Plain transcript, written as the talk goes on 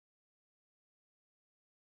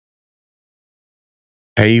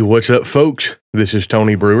Hey, what's up, folks? This is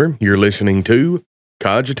Tony Brewer. You're listening to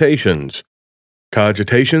Cogitations.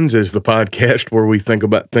 Cogitations is the podcast where we think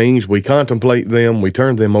about things, we contemplate them, we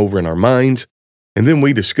turn them over in our minds, and then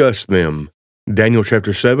we discuss them. Daniel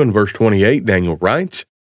chapter 7, verse 28, Daniel writes,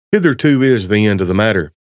 "Hitherto is the end of the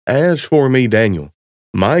matter. As for me, Daniel,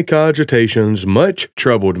 my cogitations much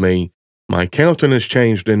troubled me. My countenance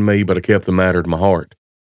changed in me, but I kept the matter to my heart."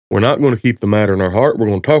 We're not going to keep the matter in our heart. We're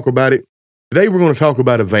going to talk about it. Today, we're going to talk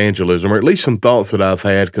about evangelism, or at least some thoughts that I've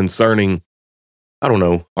had concerning,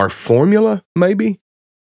 our formula, maybe?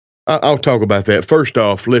 I'll talk about that. First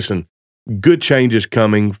off, listen, good change is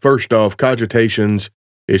coming. First off, Cogitations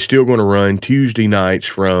is still going to run Tuesday nights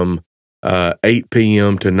from 8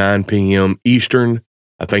 p.m. to 9 p.m. Eastern.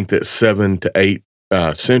 I think that's 7 to 8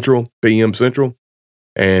 p.m. Central.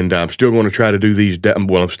 And I'm still going to try to do these, I'm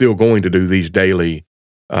still going to do these daily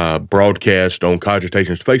broadcasts on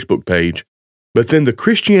Cogitations' Facebook page. But then the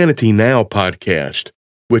Christianity Now podcast,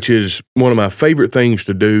 which is one of my favorite things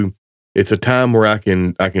to do. It's a time where I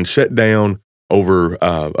can sit down over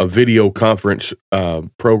a video conference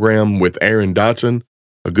program with Aaron Dotson,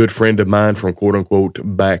 a good friend of mine from quote unquote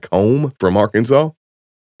back home from Arkansas.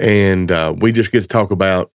 And we just get to talk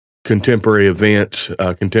about contemporary events,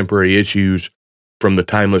 contemporary issues from the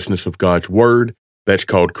timelessness of God's word. That's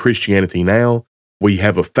called Christianity Now. We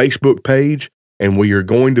have a Facebook page. And we are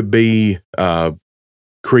going to be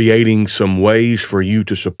creating some ways for you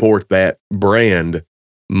to support that brand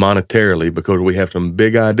monetarily because we have some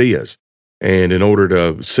big ideas. And in order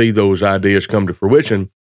to see those ideas come to fruition,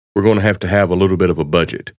 we're going to have a little bit of a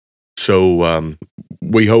budget. So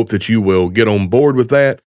we hope that you will get on board with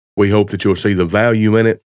that. We hope that you'll see the value in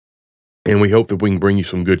it. And we hope that we can bring you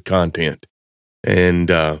some good content. And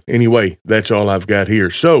anyway, that's all I've got here.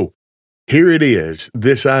 So, here it is,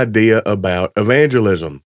 this idea about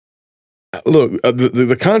evangelism. Look,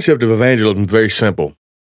 the concept of evangelism is very simple.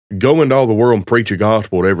 Go into all the world and preach a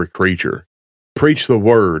gospel to every creature. Preach the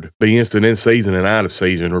word, be instant in season and out of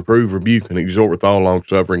season, reprove, rebuke, and exhort with all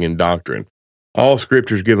longsuffering and doctrine. All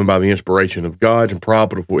scripture is given by the inspiration of God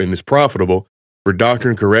and is profitable for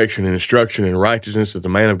doctrine, correction, and instruction in righteousness, that the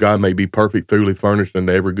man of God may be perfect, thoroughly furnished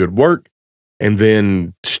unto every good work. And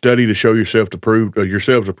then study to show yourselves approved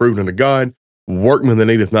unto God, workmen that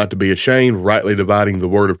needeth not to be ashamed, rightly dividing the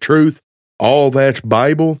word of truth. All that's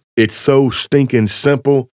Bible. It's so stinking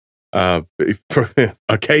simple. A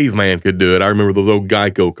caveman could do it. I remember those old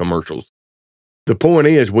Geico commercials. The point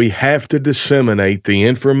is, we have to disseminate the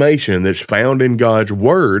information that's found in God's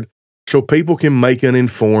word so people can make an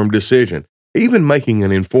informed decision. Even making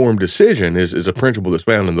an informed decision is a principle that's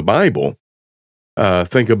found in the Bible.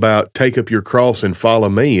 Think about take up your cross and follow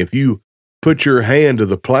me. If you put your hand to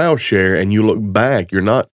the plowshare and you look back, you're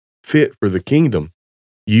not fit for the kingdom.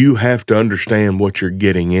 You have to understand what you're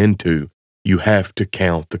getting into. You have to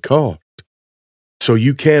count the cost. So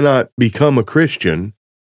you cannot become a Christian.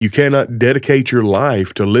 You cannot dedicate your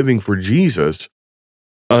life to living for Jesus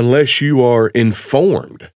unless you are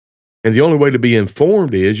informed. And the only way to be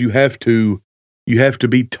informed is you have to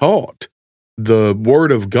be taught the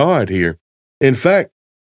word of God here. In fact,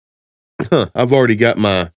 I've already got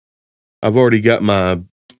my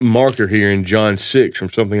marker here in John 6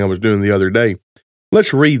 from something I was doing the other day.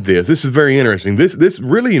 Let's read this. This is very interesting. This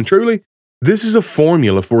really and truly, this is a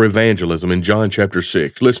formula for evangelism in John chapter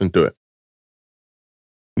 6. Listen to it.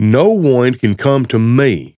 "No one can come to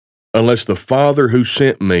me unless the Father who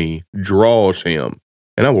sent me draws him,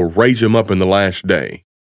 and I will raise him up in the last day."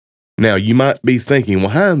 Now, you might be thinking,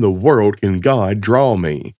 well, how in the world can God draw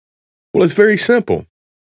me? Well, it's very simple.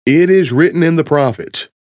 It is written in the prophets,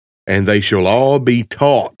 and they shall all be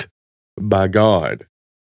taught by God.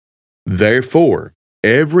 Therefore,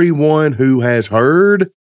 everyone who has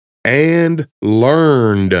heard and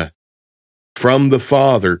learned from the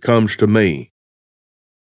Father comes to me.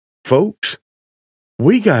 Folks,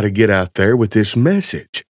 we got to get out there with this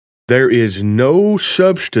message. There is no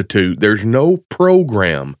substitute. There's no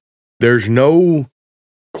program. There's no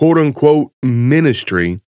quote-unquote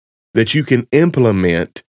ministry that you can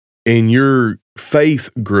implement in your faith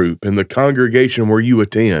group, in the congregation where you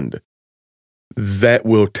attend, that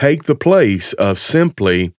will take the place of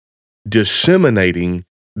simply disseminating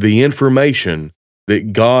the information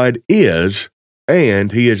that God is,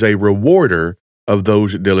 and He is a rewarder of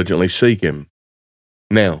those that diligently seek Him.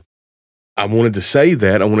 Now, I wanted to say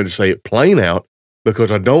that. I wanted to say it plain out because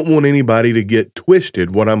I don't want anybody to get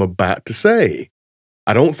twisted what I'm about to say.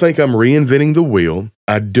 I don't think I'm reinventing the wheel.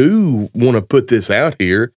 I do want to put this out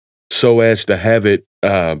here so as to have it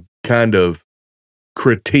kind of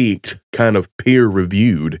critiqued, kind of peer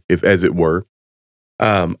reviewed, if as it were.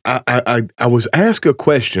 I was asked a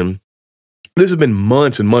question. This has been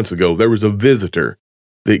months and months ago. There was a visitor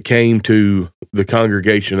that came to the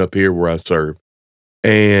congregation up here where I serve,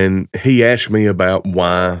 and he asked me about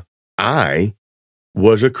why I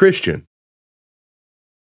was a Christian.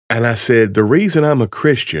 And I said, the reason I'm a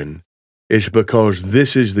Christian is because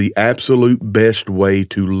this is the absolute best way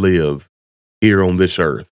to live here on this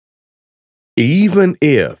earth. Even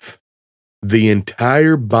if the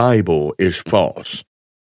entire Bible is false,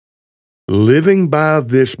 living by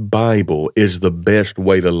this Bible is the best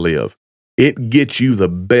way to live. It gets you the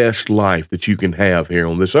best life that you can have here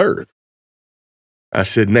on this earth. I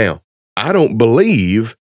said, now, I don't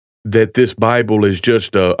believe that this Bible is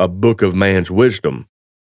just a book of man's wisdom.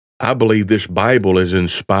 I believe this Bible is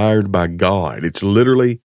inspired by God. It's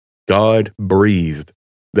literally God-breathed.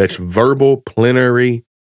 That's verbal, plenary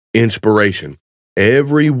inspiration.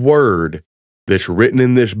 Every word that's written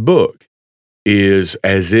in this book is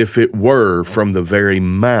as if it were from the very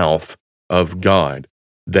mouth of God.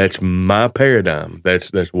 That's my paradigm.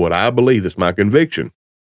 That's what I believe. That's my conviction.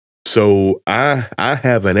 So I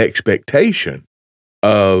have an expectation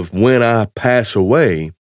of when I pass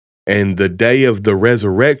away and the day of the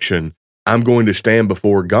resurrection, I'm going to stand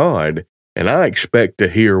before God, and I expect to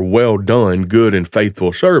hear, well done, good and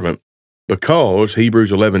faithful servant, because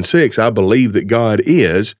Hebrews 11:6, I believe that God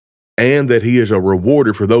is, and that he is a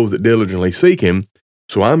rewarder for those that diligently seek him.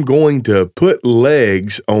 So I'm going to put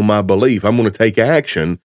legs on my belief. I'm going to take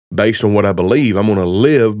action based on what I believe. I'm going to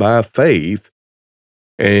live by faith,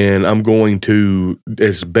 and I'm going to,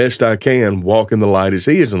 as best I can, walk in the light as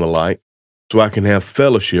he is in the light, so I can have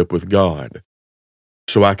fellowship with God,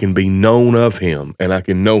 so I can be known of him and I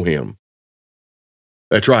can know him.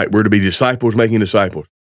 That's right. We're to be disciples making disciples.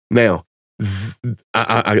 Now,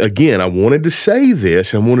 I wanted to say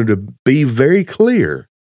this. I wanted to be very clear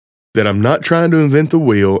that I'm not trying to invent the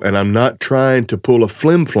wheel and I'm not trying to pull a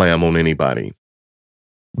flim-flam on anybody.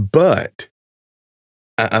 But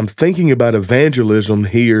I'm thinking about evangelism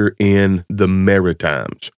here in the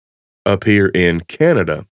Maritimes, up here in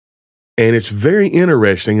Canada. And it's very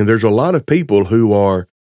interesting, and there's a lot of people who are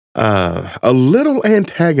a little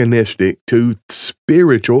antagonistic to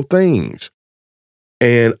spiritual things.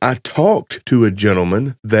 And I talked to a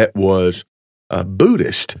gentleman that was a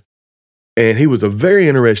Buddhist, and he was a very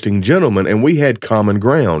interesting gentleman, and we had common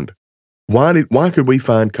ground. Why could we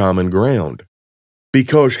find common ground?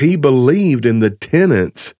 Because he believed in the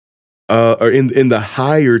tenets, or in the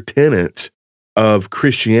higher tenets of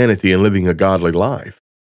Christianity and living a godly life.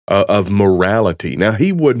 Of morality. Now,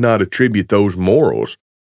 he would not attribute those morals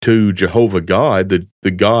to Jehovah God,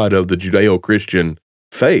 the God of the Judeo-Christian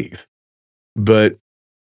faith. But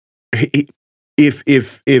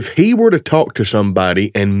if he were to talk to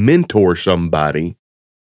somebody and mentor somebody,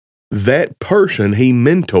 that person he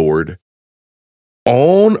mentored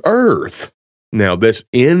on earth, now that's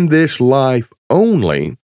in this life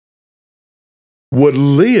only, would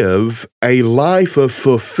live a life of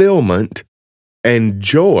fulfillment and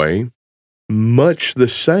joy much the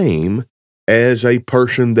same as a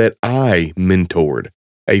person that I mentored,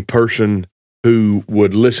 a person who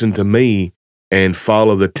would listen to me and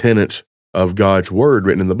follow the tenets of God's word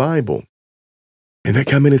written in the Bible. And that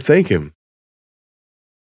got me to thinking,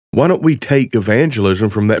 why don't we take evangelism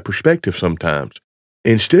from that perspective sometimes?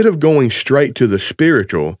 Instead of going straight to the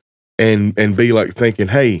spiritual and be like thinking,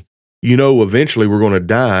 hey, eventually we're going to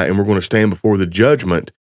die and we're going to stand before the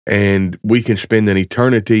judgment, and we can spend an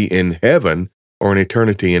eternity in heaven or an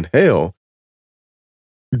eternity in hell.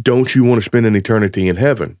 Don't you want to spend an eternity in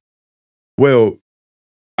heaven? Well,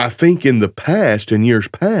 I think in the past, in years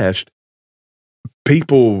past,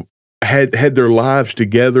 people had their lives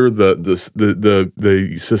together.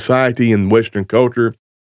 The society in Western culture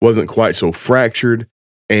wasn't quite so fractured,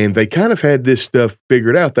 and they kind of had this stuff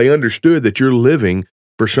figured out. They understood that you're living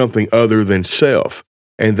for something other than self.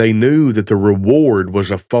 And they knew that the reward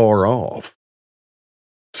was afar off.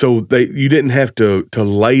 So you didn't have to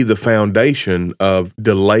lay the foundation of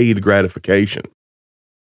delayed gratification,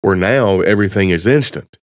 where now everything is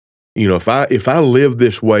instant. If I live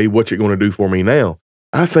this way, what's it going to do for me now?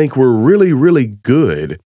 I think we're really, really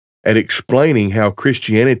good at explaining how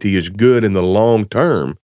Christianity is good in the long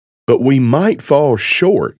term, but we might fall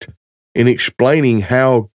short in explaining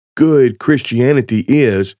how good Christianity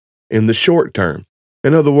is in the short term.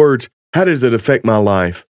 In other words, how does it affect my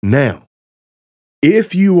life now?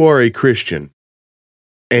 If you are a Christian,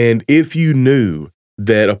 and if you knew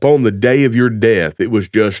that upon the day of your death, it was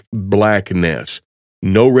just blackness,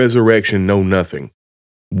 no resurrection, no nothing,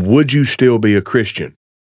 would you still be a Christian?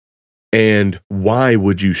 And why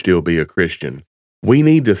would you still be a Christian? We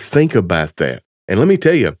need to think about that. And let me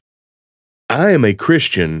tell you, I am a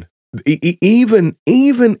Christian, even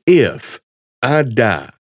if I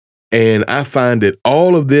die and I find that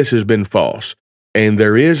all of this has been false and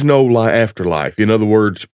there is no afterlife. In other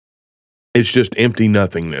words, it's just empty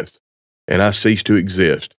nothingness and I cease to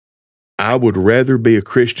exist. I would rather be a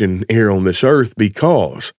Christian here on this earth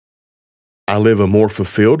because I live a more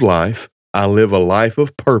fulfilled life. I live a life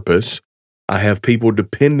of purpose. I have people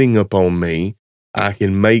depending upon me. I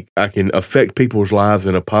can affect people's lives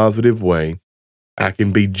in a positive way. I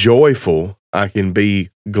can be joyful. I can be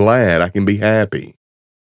glad. I can be happy.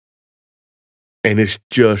 And it's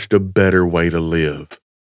just a better way to live.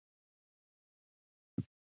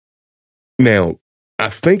 Now, I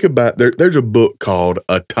think about, there's a book called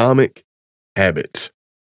Atomic Habits.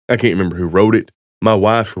 I can't remember who wrote it. My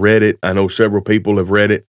wife's read it. I know several people have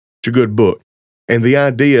read it. It's a good book. And the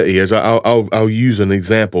idea is, I'll use an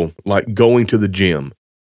example, like going to the gym.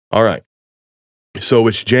 All right. So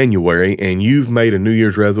it's January and you've made a New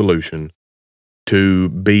Year's resolution to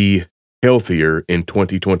be healthier in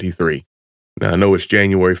 2023. Now, I know it's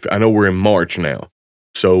January. I know we're in March now.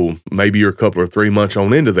 So maybe you're a couple or 3 months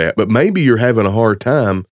on into that, but maybe you're having a hard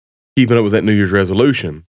time keeping up with that New Year's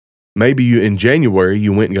resolution. Maybe in January,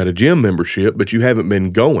 you went and got a gym membership, but you haven't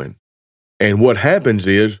been going. And what happens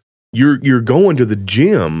is you're going to the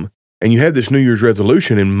gym and you have this New Year's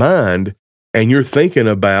resolution in mind and you're thinking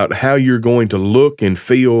about how you're going to look and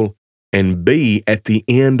feel and be at the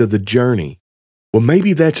end of the journey. Well,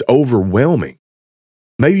 maybe that's overwhelming.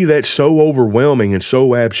 Maybe that's so overwhelming and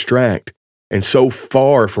so abstract and so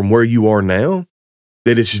far from where you are now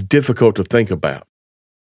that it's difficult to think about.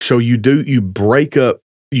 So you break up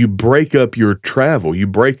your travel, you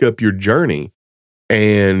break up your journey.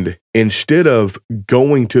 And instead of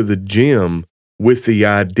going to the gym with the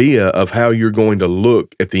idea of how you're going to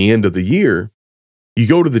look at the end of the year, you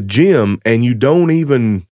go to the gym and you don't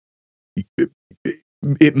even,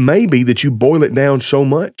 it may be that you boil it down so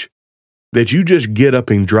much that you just get up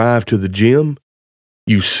and drive to the gym,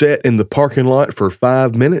 you sit in the parking lot for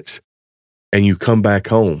 5 minutes, and you come back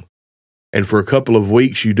home. And for a couple of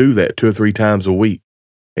weeks, you do that 2 or 3 times a week.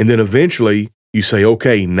 And then eventually you say,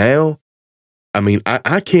 okay, now,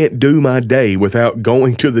 I can't do my day without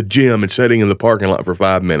going to the gym and sitting in the parking lot for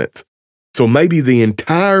 5 minutes. So maybe the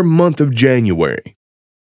entire month of January,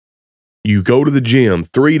 you go to the gym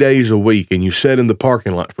 3 days a week and you sit in the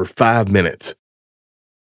parking lot for 5 minutes.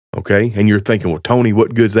 Okay? And you're thinking, well, Tony,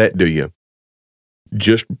 what good's that do you?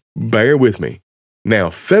 Just bear with me. Now,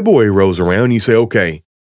 February rolls around and you say, okay,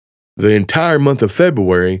 the entire month of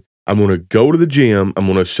February, I'm going to go to the gym. I'm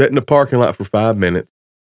going to sit in the parking lot for 5 minutes.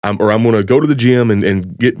 I'm going to go to the gym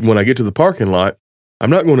and when I get to the parking lot, I'm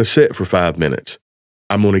not going to sit for 5 minutes.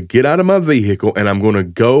 I'm going to get out of my vehicle and I'm going to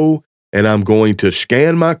go and I'm going to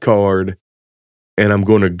scan my card and I'm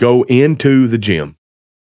going to go into the gym.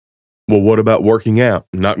 Well, what about working out?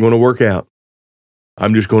 I'm not going to work out.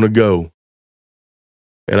 I'm just going to go.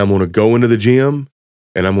 And I'm going to go into the gym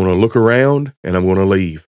and I'm going to look around and I'm going to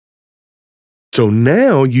leave. So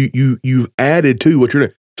now you've added to what you're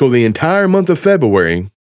doing. So the entire month of February,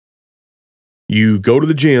 you go to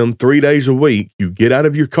the gym 3 days a week, you get out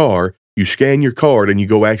of your car, you scan your card, and you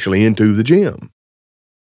go actually into the gym.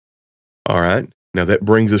 All right. Now that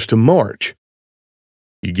brings us to March.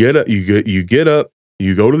 You get up, you go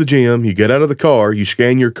to the gym, you get out of the car, you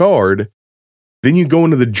scan your card, then you go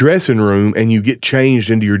into the dressing room and you get changed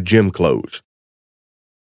into your gym clothes.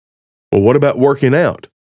 Well, what about working out?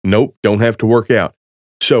 Nope, don't have to work out.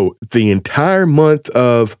 So the entire month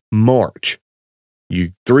of March,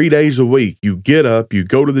 3 days a week, you get up, you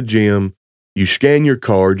go to the gym, you scan your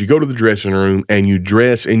card, you go to the dressing room, and you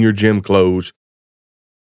dress in your gym clothes,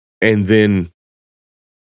 and then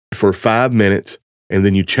for 5 minutes, and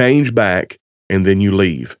then you change back, and then you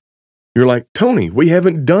leave. You're like, Tony, we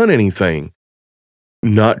haven't done anything.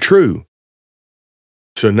 Not true.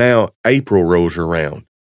 So now April rolls around.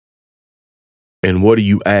 And what do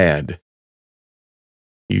you add?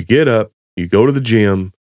 You get up, you go to the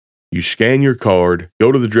gym, you scan your card,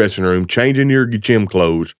 go to the dressing room, change into your gym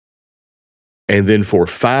clothes, and then for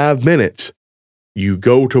 5 minutes, you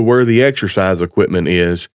go to where the exercise equipment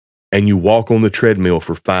is and you walk on the treadmill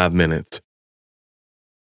for 5 minutes.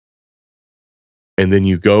 And then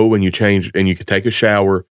you go and you change and you can take a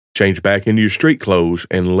shower, change back into your street clothes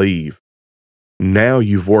and leave. Now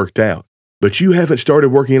you've worked out, but you haven't started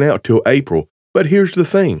working out till April. But here's the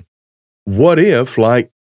thing. What if, like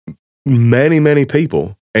many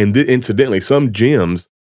people, and incidentally, some gyms,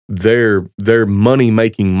 their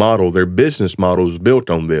money-making model, their business model is built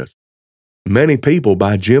on this. Many people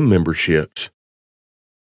buy gym memberships,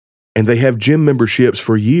 and they have gym memberships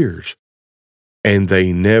for years. and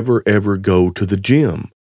they never ever go to the gym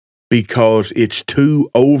because it's too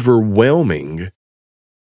overwhelming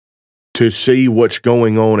to see what's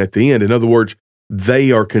going on at the end. In other words,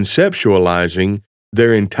 they are conceptualizing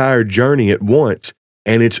their entire journey at once,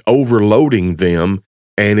 and it's overloading them,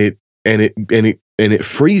 and it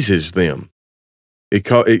freezes them.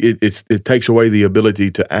 It takes away the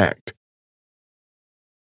ability to act.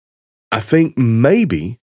 I think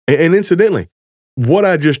maybe, and incidentally, what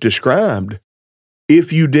I just described,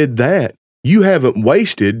 if you did that, you haven't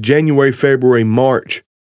wasted January, February, March,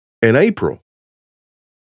 and April.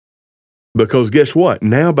 Because guess what?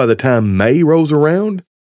 Now, by the time May rolls around,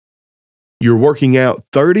 you're working out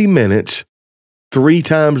 30 minutes 3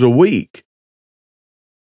 times a week.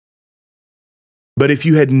 But if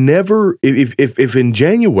you had never, if in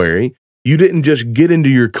January, you didn't just get into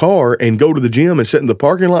your car and go to the gym and sit in the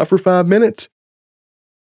parking lot for 5 minutes,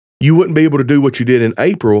 you wouldn't be able to do what you did in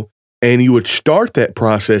April, and you would start that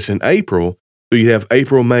process in April. So you have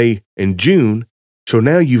April, May, and June. So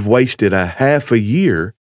now you've wasted a half a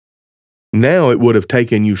year. Now it would have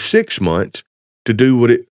taken you 6 months to do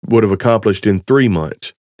what it would have accomplished in 3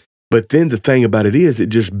 months. But then the thing about it is, it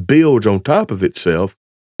just builds on top of itself.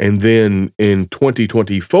 And then in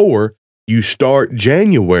 2024, you start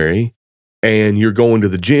January and you're going to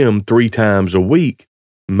the gym 3 times a week,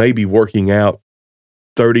 maybe working out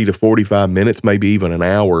 30 to 45 minutes, maybe even an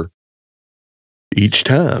hour each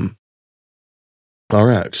time. All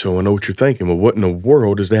right, so I know what you're thinking. Well, what in the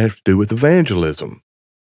world does that have to do with evangelism?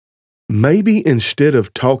 Maybe instead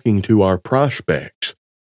of talking to our prospects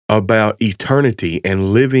about eternity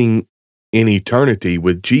and living in eternity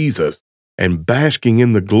with Jesus and basking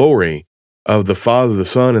in the glory of the Father, the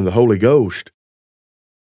Son, and the Holy Ghost,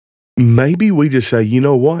 maybe we just say, you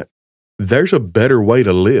know what? There's a better way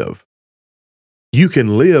to live. You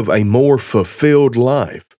can live a more fulfilled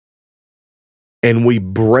life. And we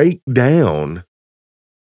break down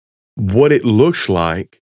what it looks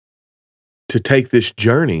like to take this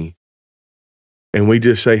journey. And we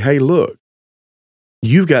just say, hey, look,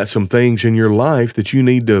 you've got some things in your life that you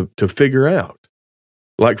need to figure out.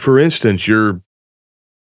 Like, for instance, you're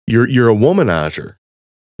a womanizer.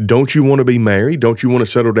 Don't you want to be married? Don't you want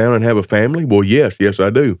to settle down and have a family? Well, yes, I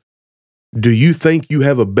do. Do you think you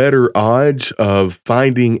have a better odds of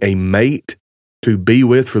finding a mate to be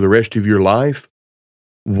with for the rest of your life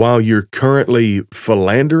while you're currently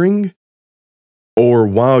philandering, or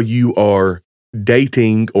while you are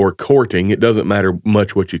dating or courting? It doesn't matter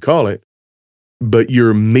much what you call it, but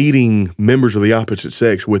you're meeting members of the opposite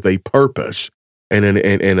sex with a purpose and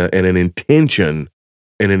an intention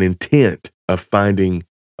and an intent of finding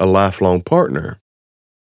a lifelong partner.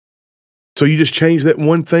 So you just change that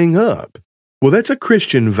one thing up. Well, that's a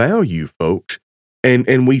Christian value, folks.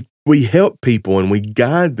 And we help people and we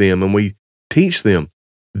guide them and we teach them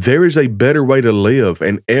there is a better way to live,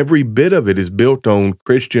 and every bit of it is built on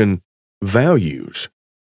Christian values.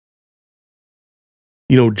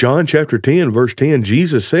 You know, John chapter 10, verse 10,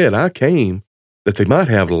 Jesus said, I came that they might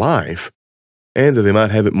have life and that they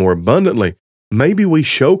might have it more abundantly. Maybe we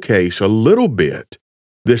showcase a little bit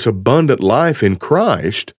this abundant life in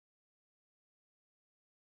Christ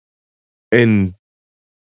and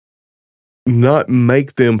not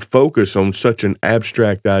make them focus on such an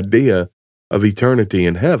abstract idea of eternity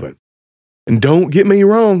in heaven. And don't get me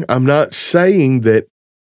wrong, I'm not saying that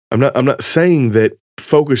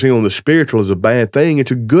focusing on the spiritual is a bad thing.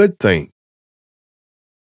 It's a good thing.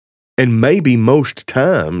 And maybe most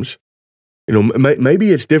times, you know,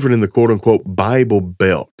 maybe it's different in the quote unquote Bible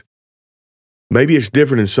Belt. Maybe it's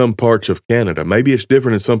different in some parts of Canada. Maybe it's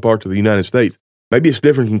different in some parts of the United States. Maybe it's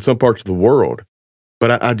different in some parts of the world.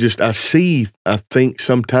 But I think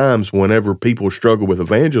sometimes whenever people struggle with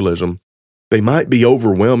evangelism, they might be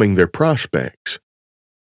overwhelming their prospects.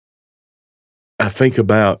 I think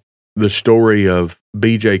about the story of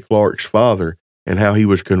B.J. Clark's father and how he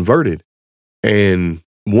was converted. And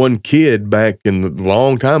one kid back in the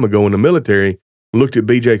long time ago in the military looked at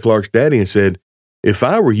B.J. Clark's daddy and said, if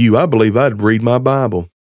I were you, I believe I'd read my Bible.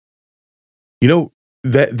 You know,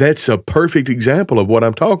 that's a perfect example of what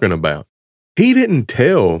I'm talking about. He didn't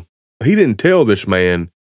tell this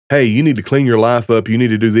man, hey, you need to clean your life up. You need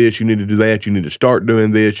to do this. You need to do that. You need to start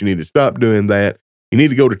doing this. You need to stop doing that. You need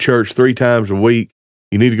to go to church 3 times a week.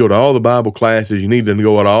 You need to go to all the Bible classes. You need to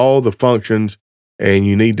go to all the functions, and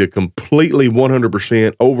you need to completely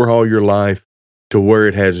 100% overhaul your life to where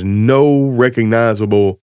it has no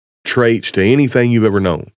recognizable traits to anything you've ever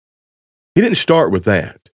known. He didn't start with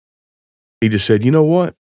that. He just said, you know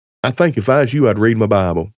what? I think if I was you, I'd read my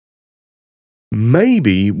Bible.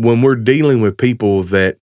 Maybe when we're dealing with people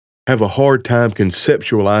that have a hard time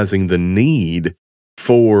conceptualizing the need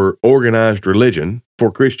for organized religion,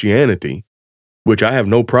 for Christianity, which I have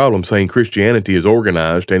no problem saying Christianity is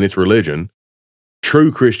organized and it's religion.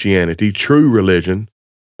 True Christianity, true religion.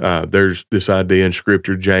 There's this idea in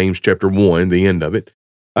Scripture, James chapter 1, the end of it.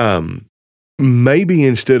 Maybe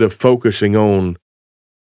instead of focusing on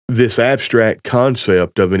this abstract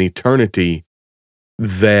concept of an eternity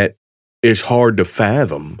that is hard to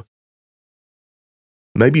fathom,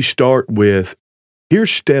 maybe start with,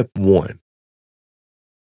 here's step one.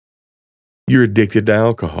 You're addicted to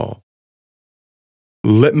alcohol.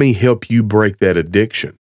 Let me help you break that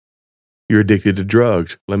addiction. You're addicted to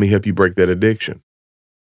drugs. Let me help you break that addiction.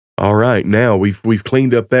 All right, now we've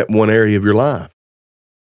cleaned up that one area of your life.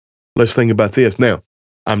 Let's think about this. Now,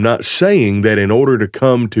 I'm not saying that in order to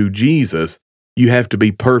come to Jesus, you have to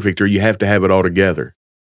be perfect or you have to have it all together.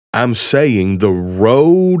 I'm saying the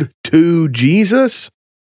road to Jesus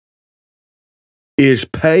is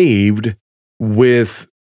paved with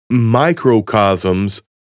microcosms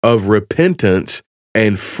of repentance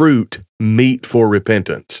and fruit meet for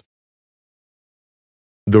repentance.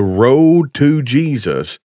 The road to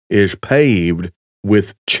Jesus is paved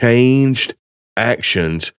with changed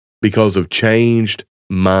actions because of changed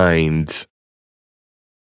minds.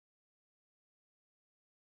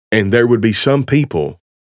 And there would be some people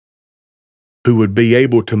who would be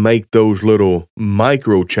able to make those little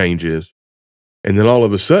micro changes. And then all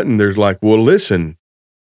of a sudden there's like, well, listen,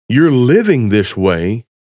 you're living this way.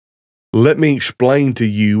 Let me explain to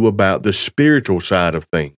you about the spiritual side of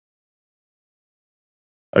things.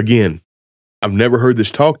 Again, I've never heard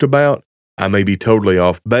this talked about. I may be totally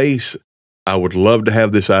off base. I would love to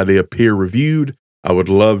have this idea peer reviewed. I would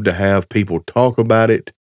love to have people talk about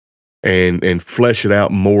it and flesh it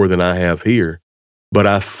out more than I have here. But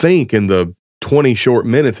I think in the 20 short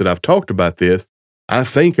minutes that I've talked about this, I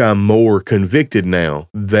think I'm more convicted now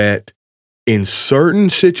that in certain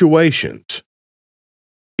situations,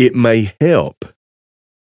 it may help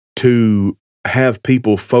to have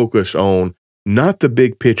people focus on not the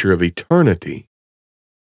big picture of eternity,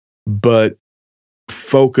 but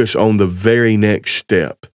focus on the very next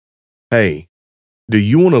step. Hey, do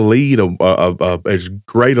you want to lead as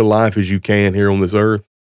great a life as you can here on this earth?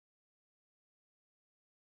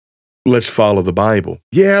 Let's follow the Bible.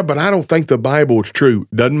 Yeah, but I don't think the Bible is true.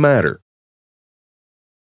 Doesn't matter.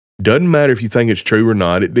 Doesn't matter if you think it's true or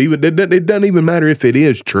not. It doesn't even matter if it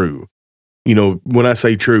is true. You know, when I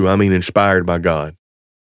say true, I mean inspired by God.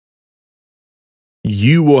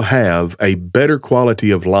 You will have a better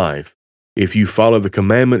quality of life if you follow the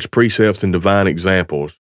commandments, precepts, and divine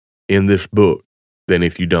examples in this book than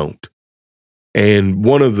if you don't. And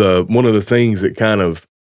one of the things that kind of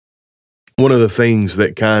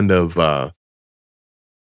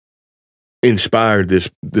inspired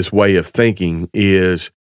this way of thinking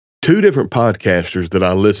is two different podcasters that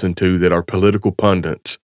I listen to that are political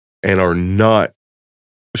pundits and are not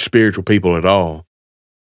spiritual people at all.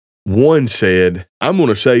 One said, I'm going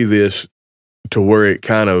to say this to where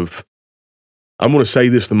I'm going to say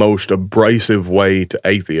this the most abrasive way to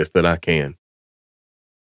atheists that I can.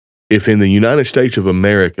 If in the United States of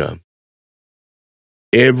America,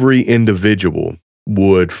 every individual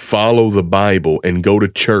would follow the Bible and go to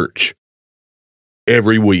church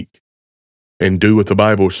every week and do what the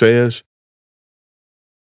Bible says,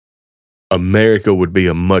 America would be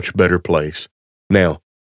a much better place. Now,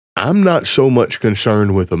 I'm not so much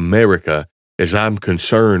concerned with America as I'm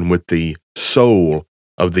concerned with the soul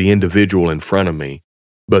of the individual in front of me.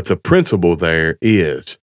 But the principle there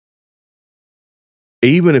is,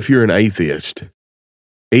 even if you're an atheist,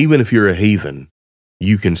 even if you're a heathen,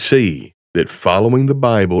 you can see that following the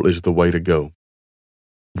Bible is the way to go.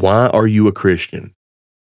 Why are you a Christian?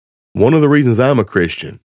 One of the reasons I'm a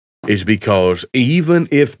Christian is because even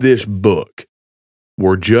if this book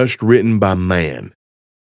were just written by man,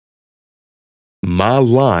 my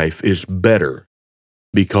life is better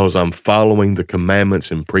because I'm following the commandments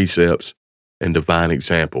and precepts and divine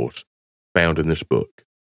examples found in this book.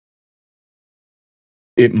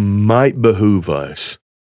 It might behoove us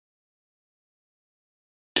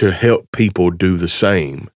to help people do the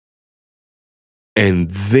same. And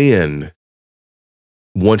then,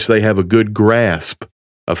 once they have a good grasp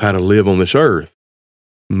of how to live on this earth,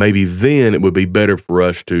 maybe then it would be better for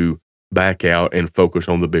us to back out and focus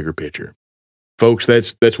on the bigger picture. Folks,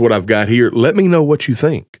 that's what I've got here. Let me know what you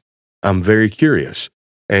think. I'm very curious.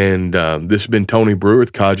 And this has been Tony Brewer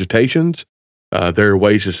with Cogitations. There are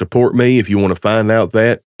ways to support me. If you want to find out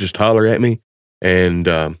that, just holler at me. And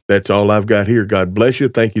that's all I've got here. God bless you.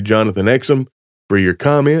 Thank you, Jonathan Exum, for your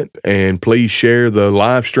comment. And please share the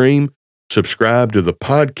live stream subscribe to the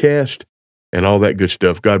podcast, and all that good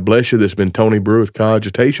stuff. God bless you. This has been Tony Brewer with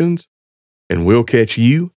Cogitations, and we'll catch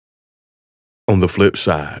you on the flip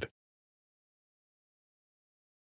side.